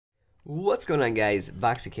What's going on, guys?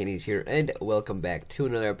 Boxy Candies here, and welcome back to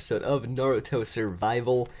another episode of Naruto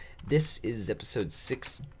Survival. This is episode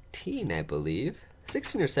 16, I believe.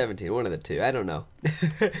 16 or 17, one of the two, I don't know.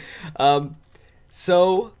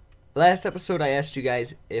 So, last episode I asked you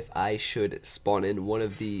guys if I should spawn in one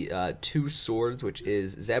of the two swords, which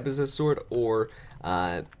is Zabuza's sword or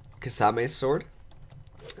Kasame's sword.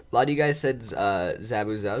 A lot of you guys said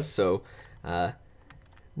Zabuza's, so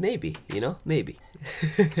maybe, maybe.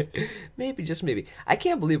 Maybe, just maybe. I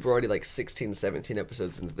can't believe we're already like 16, 17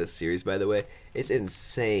 episodes into this series, by the way. It's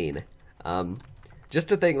insane. Just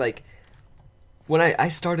to think, like, when I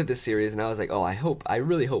started this series and I was like, oh, I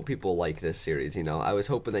really hope people like this series, I was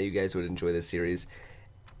hoping that you guys would enjoy this series.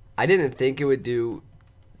 I didn't think it would do,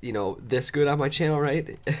 this good on my channel,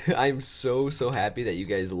 right? I'm so happy that you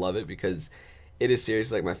guys love it because it is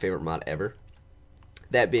seriously like my favorite mod ever.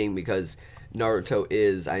 That being because Naruto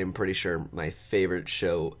is, I am pretty sure, my favorite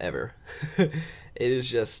show ever. It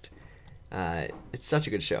is just, it's such a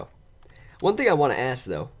good show. One thing I want to ask,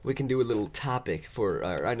 though, we can do a little topic for,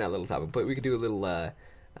 not a little topic, but we could do a little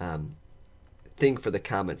thing for the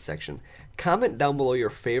comments section. Comment down below your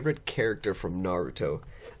favorite character from Naruto.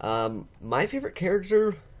 My favorite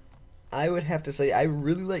character, I would have to say, I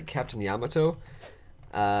really like Captain Yamato.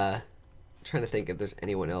 Trying to think if there's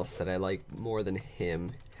anyone else that I like more than him.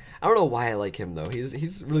 I don't know why I like him though.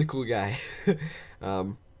 He's a really cool guy.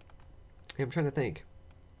 I'm trying to think.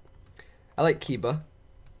 I like Kiba.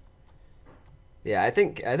 Yeah, I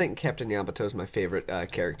think Captain Yamato is my favorite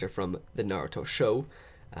character from the Naruto show.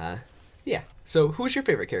 Yeah. So who's your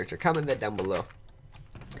favorite character? Comment that down below.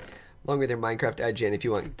 Along with your Minecraft IGN if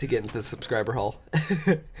you want to get into the subscriber haul.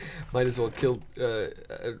 Might as well kill.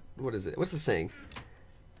 What is it? What's the saying?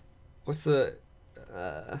 What's the?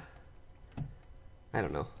 I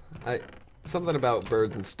don't know. Something about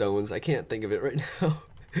birds and stones. I can't think of it right now.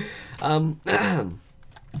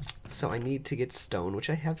 So I need to get stone, which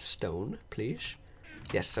I have stone, please.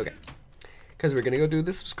 Yes, okay. Because we're gonna go do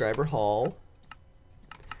the subscriber haul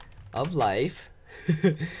of life.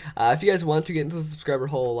 If you guys want to get into the subscriber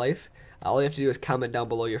haul of life, all you have to do is comment down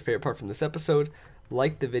below your favorite part from this episode,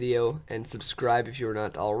 like the video, and subscribe if you're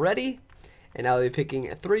not already. And I'll be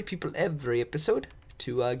picking 3 people every episode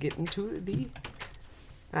to get into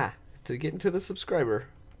the subscriber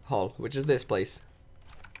haul, which is this place.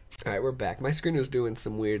 Alright, we're back. My screen was doing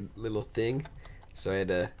some weird little thing, so I had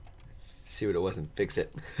to see what it was and fix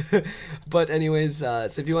it. But anyways, so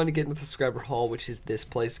if you want to get into the subscriber haul, which is this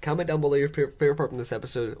place, comment down below your favorite part from this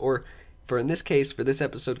episode, or for this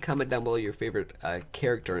episode, comment down below your favorite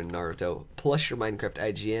character in Naruto, plus your Minecraft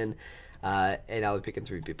IGN, and I'll be picking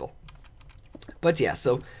 3 people. But yeah,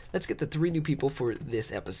 so let's get the 3 new people for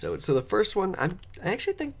this episode. So the first one, I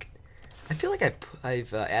feel like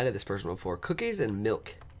I've added this person before. Cookies and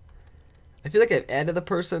Milk. I feel like I've added the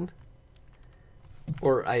person,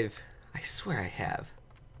 or I swear I have.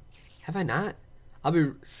 Have I not? I'll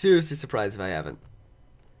be seriously surprised if I haven't.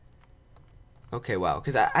 Okay, wow,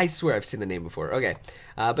 because I swear I've seen the name before. Okay,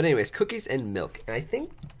 but anyways, Cookies and Milk. And I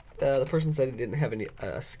think the person said he didn't have any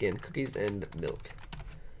skin. Cookies and Milk.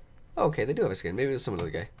 Oh, okay, they do have a skin. Maybe it was some other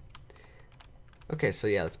guy. Okay, so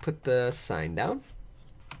yeah, let's put the sign down.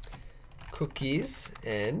 Cookies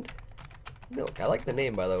and Milk. I like the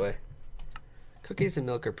name, by the way. Cookies and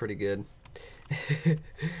Milk are pretty good.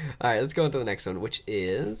 Alright, let's go on to the next one, which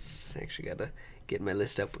is... Actually, gotta get my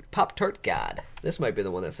list up. Pop-Tart God. This might be the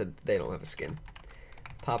one that said they don't have a skin.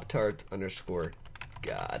 Pop-Tart _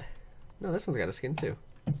 God. No, this one's got a skin, too.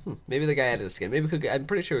 Maybe the guy added a skin. Maybe I'm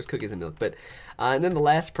pretty sure it was Cookies and Milk. But and then the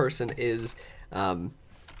last person is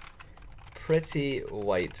Pretty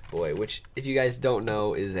White Boy, which, if you guys don't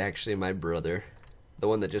know, is actually my brother, the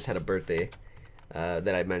one that just had a birthday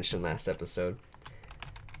that I mentioned last episode.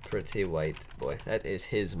 Pretty White Boy. That is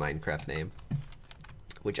his Minecraft name,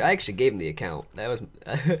 which I actually gave him the account. That was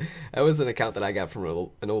that was an account that I got from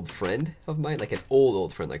an old friend of mine, like an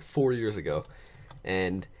old friend, like 4 years ago,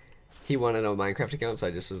 and he wanted a Minecraft account, so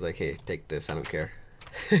I just was like, hey, take this, I don't care.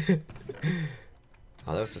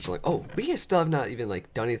 Oh, that was such a long... Oh, we still have not even,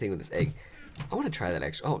 like, done anything with this egg. I want to try that,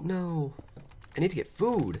 actually. Oh, no. I need to get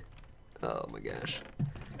food. Oh, my gosh.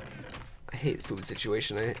 I hate the food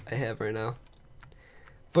situation I have right now.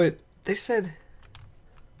 But they said...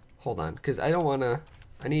 Hold on, because I don't want to...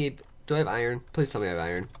 Do I have iron? Please tell me I have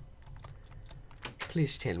iron.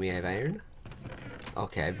 Please tell me I have iron.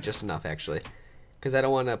 Okay, I have just enough, actually. Because I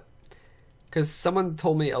don't want to... Because someone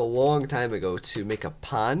told me a long time ago to make a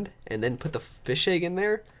pond and then put the fish egg in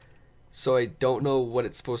there. So I don't know what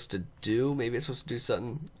it's supposed to do. Maybe it's supposed to do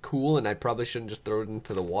something cool and I probably shouldn't just throw it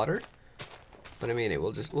into the water. But I mean,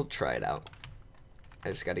 we'll try it out. I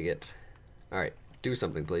just gotta get... Alright, do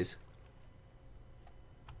something, please.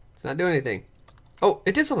 It's not doing anything. Oh,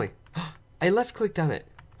 it did something! I left-clicked on it.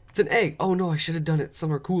 It's an egg! Oh no, I should have done it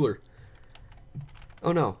somewhere cooler.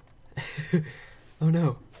 Oh no. Oh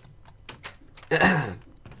no.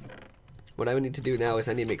 What I would need to do now is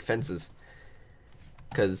I need to make fences.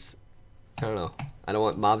 Because, I don't know. I don't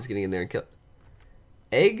want mobs getting in there and kill...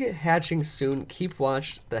 Egg hatching soon. Keep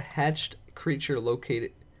watch. The hatched creature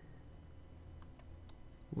located...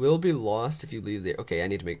 will be lost if you leave there. Okay, I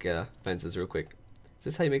need to make fences real quick. Is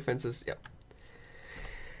this how you make fences? Yep.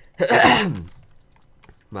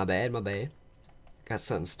 My bad, my bad. Got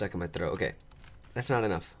something stuck in my throat. Okay. That's not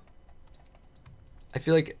enough. I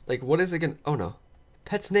feel like what is it gonna... Oh no.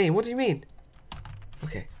 Pet's name, what do you mean?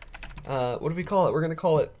 Okay. What do we call it? We're gonna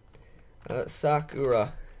call it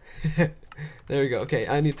Sakura. There we go. Okay,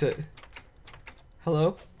 I need to...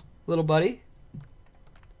 Hello? Little buddy?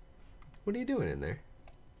 What are you doing in there?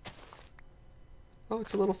 Oh,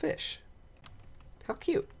 it's a little fish. How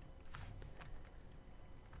cute.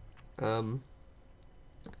 You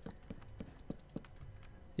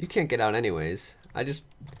can't get out anyways. I just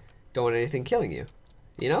don't want anything killing you.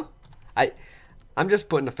 You know? I'm just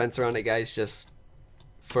putting a fence around it, guys, just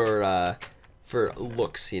for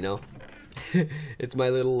looks, you know? It's my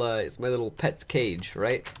little pet's cage,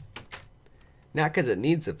 right? Not because it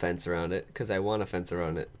needs a fence around it, because I want a fence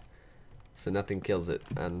around it. So nothing kills it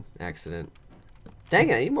on accident. Dang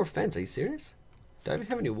it, I need more fence. Are you serious? Do I even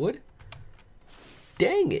have any wood?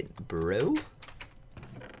 Dang it, bro.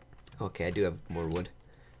 Okay, I do have more wood.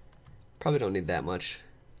 Probably don't need that much.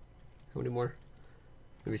 How many more?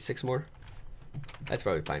 Maybe 6 more? That's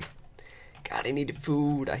probably fine. God, I need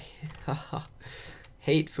food. I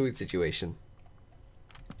hate food situation.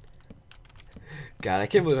 God, I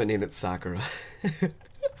can't believe I named it Sakura.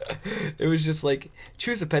 It was just like,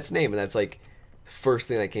 choose a pet's name, and that's like, the first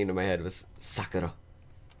thing that came to my head was Sakura.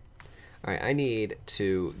 Alright, I need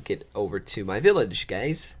to get over to my village,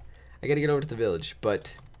 guys. I gotta get over to the village,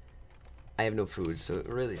 but I have no food, so it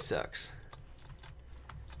really sucks.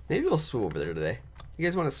 Maybe we'll swim over there today. You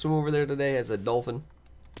guys want to swim over there today as a dolphin?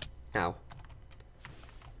 Ow.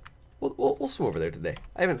 We'll swim over there today.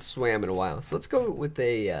 I haven't swam in a while, so let's go with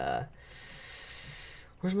a,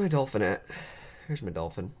 where's my dolphin at? Here's my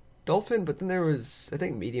dolphin. Dolphin, but then there was, I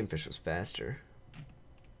think medium fish was faster. I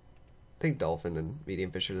think dolphin and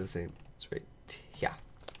medium fish are the same. That's right. Yeah.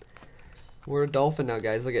 We're a dolphin now,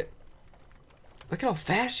 guys. Look at how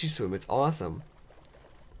fast you swim. It's awesome.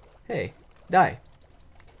 Hey, die.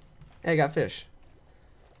 Hey, I got fish.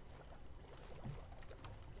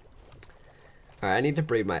 Alright, I need to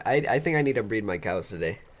breed my... I think I need to breed my cows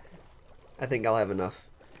today. I think I'll have enough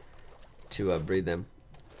to breed them.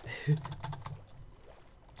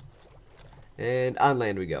 And on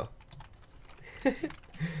land we go.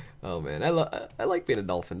 Oh man, I like being a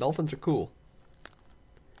dolphin. Dolphins are cool.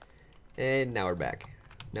 And now we're back.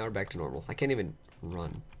 Now we're back to normal. I can't even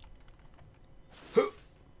run.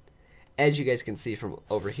 As you guys can see from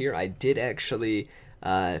over here, I did actually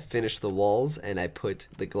finish the walls, and I put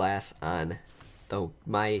the glass on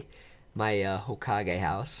my Hokage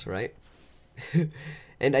house, right?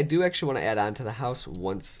 And I do actually want to add on to the house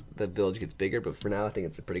once the village gets bigger, but for now I think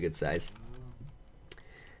it's a pretty good size.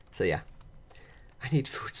 So yeah. I need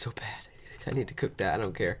food so bad. I need to cook that. I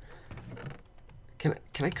don't care. Can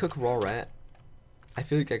I cook raw rat? I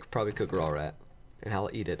feel like I could probably cook raw rat, and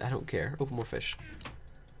I'll eat it. I don't care. Oh, more fish.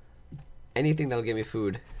 Anything that'll give me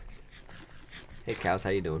food. Hey cows,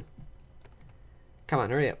 how you doing? Come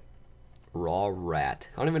on, hurry up. Raw rat.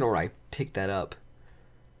 I don't even know where I picked that up.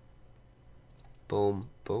 Boom,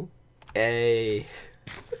 boom. Hey.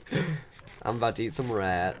 I'm about to eat some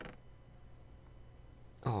rat.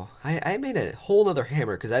 Oh, I made a whole nother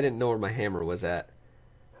hammer because I didn't know where my hammer was at.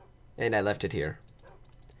 And I left it here.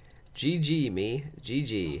 GG, me.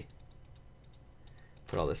 GG.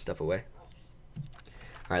 Put all this stuff away.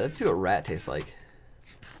 Alright, let's see what rat tastes like.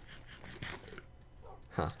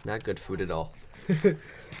 Huh, not good food at all. Thought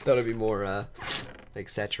it'd be more, like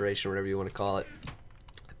saturation, whatever you want to call it.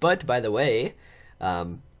 But, by the way,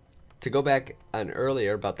 to go back on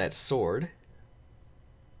earlier about that sword...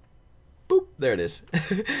 Boop, there it is.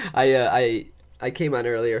 I came on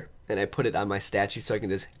earlier, and I put it on my statue so I can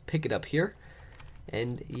just pick it up here.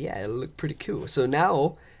 And, yeah, it'll look pretty cool. So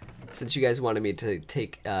now, since you guys wanted me to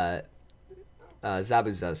take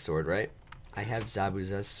Zabuza's sword, right? I have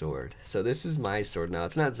Zabuza's sword. So this is my sword now.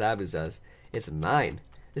 It's not Zabuza's. It's mine.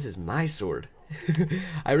 This is my sword.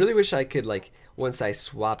 I really wish I could, like, once I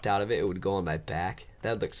swapped out of it, it would go on my back.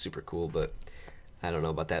 That would look super cool, but I don't know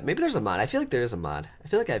about that. Maybe there's a mod. I feel like there is a mod. I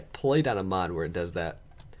feel like I've played on a mod where it does that.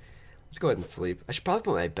 Let's go ahead and sleep. I should probably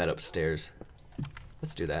put my bed upstairs.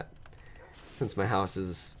 Let's do that. Since my house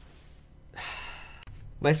is...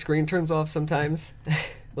 my screen turns off sometimes.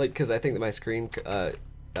 Like, because I think that my screen,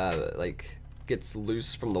 like, gets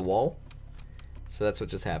loose from the wall. So that's what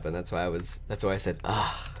just happened. That's why I said,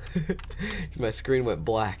 ah. Because my screen went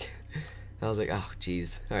black. And I was like, oh,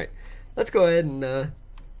 jeez. Alright. Let's go ahead and,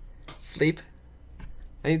 sleep.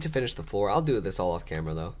 I need to finish the floor. I'll do this all off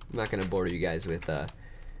camera, though. I'm not going to bore you guys with,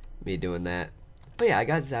 me doing that. But yeah, I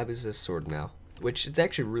got Zabuza's sword now. Which, it's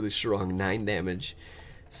actually really strong. 9 damage.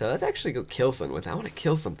 So let's actually go kill something with it. I want to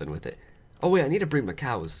kill something with it. Oh, wait, I need to breed my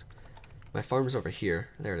cows. My farm's over here.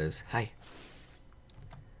 There it is. Hi.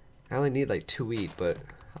 I only need like 2 wheat, but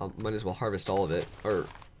I might as well harvest all of it, or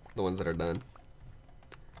the ones that are done.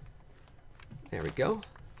 There we go.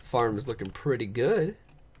 Farm's looking pretty good.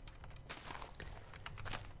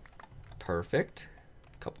 Perfect.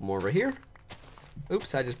 A couple more over here.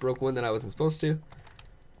 Oops, I just broke one that I wasn't supposed to.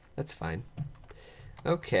 That's fine.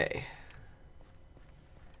 Okay.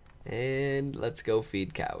 And let's go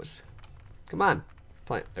feed cows. Come on.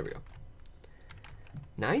 Plant. There we go.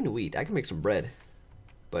 9 wheat. I can make some bread.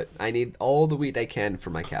 But I need all the wheat I can for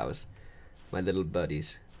my cows. My little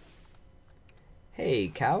buddies. Hey,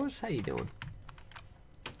 cows. How you doing?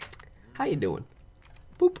 How you doing?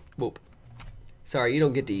 Boop, boop. Sorry, you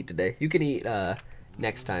don't get to eat today. You can eat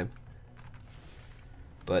next time.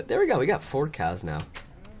 But there we go. We got 4 cows now.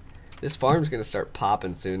 This farm's going to start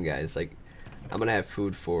popping soon, guys. Like, I'm going to have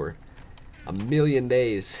food for a million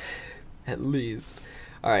days. At least.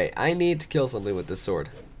 Alright, I need to kill something with this sword.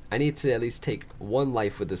 I need to at least take 1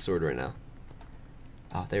 life with this sword right now.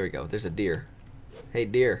 Oh, there we go. There's a deer. Hey,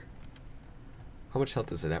 deer. How much health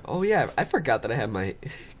does it have? Oh, yeah. I forgot that I had my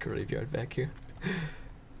graveyard back here.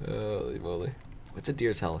 Holy moly. What's a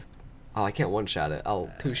deer's health? Oh, I can't one-shot it.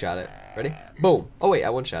 I'll 2-shot it. Ready? Boom. Oh, wait. I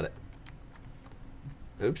one-shot it.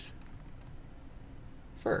 Oops.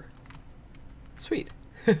 Fur. Sweet.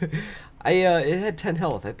 It had 10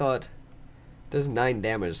 health. I thought... It does 9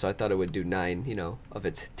 damage, so I thought it would do 9, you know, of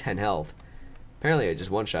its 10 health. Apparently I just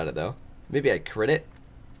one-shot it, though. Maybe I crit it?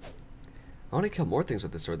 I want to kill more things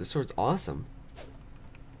with this sword. This sword's awesome.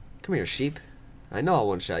 Come here, sheep. I know I'll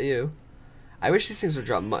one-shot you. I wish these things would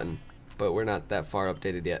drop mutton, but we're not that far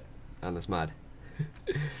updated yet on this mod.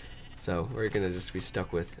 So we're going to just be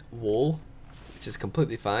stuck with wool, which is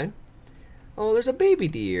completely fine. Oh, there's a baby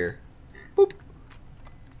deer. Boop.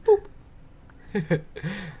 Boop.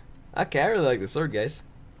 Okay, I really like the sword, guys.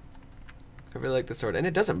 I really like the sword. And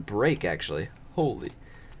it doesn't break, actually. Holy.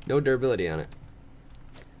 No durability on it.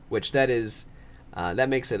 Which that is, that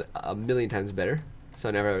makes it a million times better. So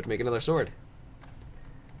I never have to make another sword.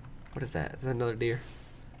 What is that? Is that another deer?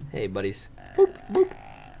 Hey, buddies. Boop, boop.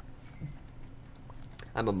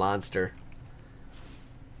 I'm a monster.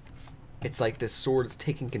 It's like this sword is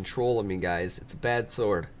taking control of me, guys. It's a bad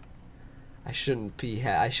sword. I shouldn't be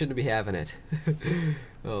having it.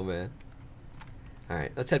 Oh man.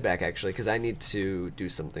 Alright, let's head back actually, because I need to do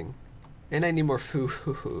something. And I need more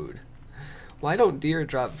food. Why don't deer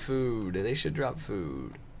drop food? They should drop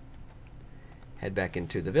food. Head back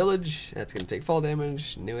into the village. That's going to take fall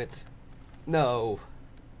damage. Knew it. No.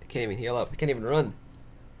 I can't even heal up. I can't even run.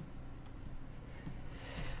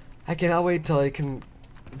 I cannot wait till I can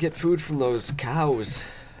get food from those cows.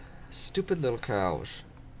 Stupid little cows.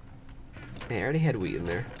 Hey, I already had wheat in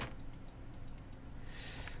there.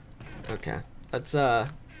 Okay. Let's,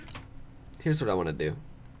 here's what I want to do.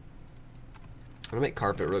 I'm gonna make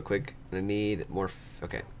carpet real quick. I need more,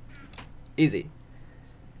 okay. Easy.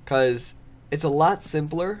 Because it's a lot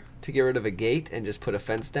simpler to get rid of a gate and just put a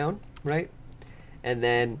fence down, right? And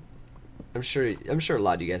then, I'm sure a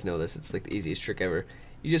lot of you guys know this. It's like the easiest trick ever.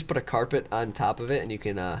 You just put a carpet on top of it and you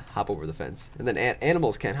can hop over the fence. And then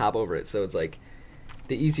animals can't hop over it, so it's like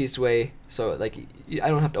the easiest way. So like I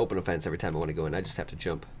don't have to open a fence every time I want to go in. I just have to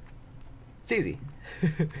jump. It's easy.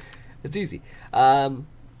 It's easy.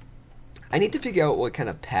 I need to figure out what kind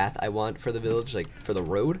of path I want for the village, like for the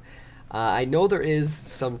road. I know there is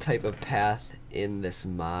some type of path in this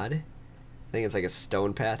mod. I think it's like a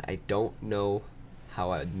stone path. I don't know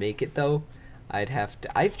how I'd make it though. I'd have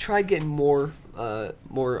to. I've tried getting more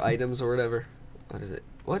items or whatever. What is it?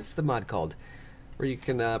 What's the mod called? Where you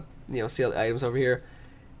can you know, see all the items over here.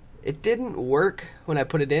 It didn't work when I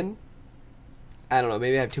put it in. I don't know.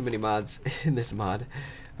 Maybe I have too many mods in this mod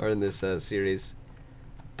or in this series.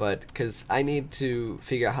 But because I need to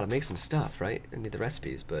figure out how to make some stuff, right? I need the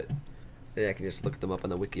recipes, but maybe I can just look them up on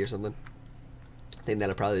the wiki or something. I think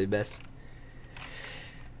that'll probably be best.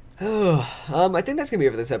 Oh, I think that's gonna be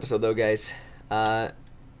it for this episode, though, guys. I'm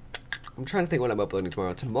trying to think what I'm uploading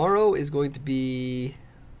tomorrow. Tomorrow is going to be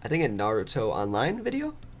I think, a Naruto online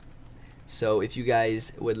video. So if you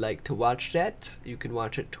guys would like to watch that, you can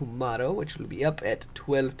watch it tomorrow, which will be up at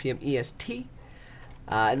 12 p.m. EST.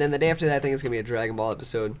 And then the day after that, I think it's going to be a Dragon Ball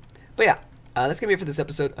episode. But yeah, that's going to be it for this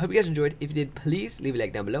episode. I hope you guys enjoyed. If you did, please leave a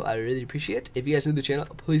like down below. I really appreciate it. If you guys are new to the channel,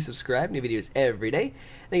 please subscribe. New videos every day.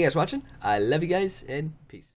 Thank you guys for watching. I love you guys, and peace.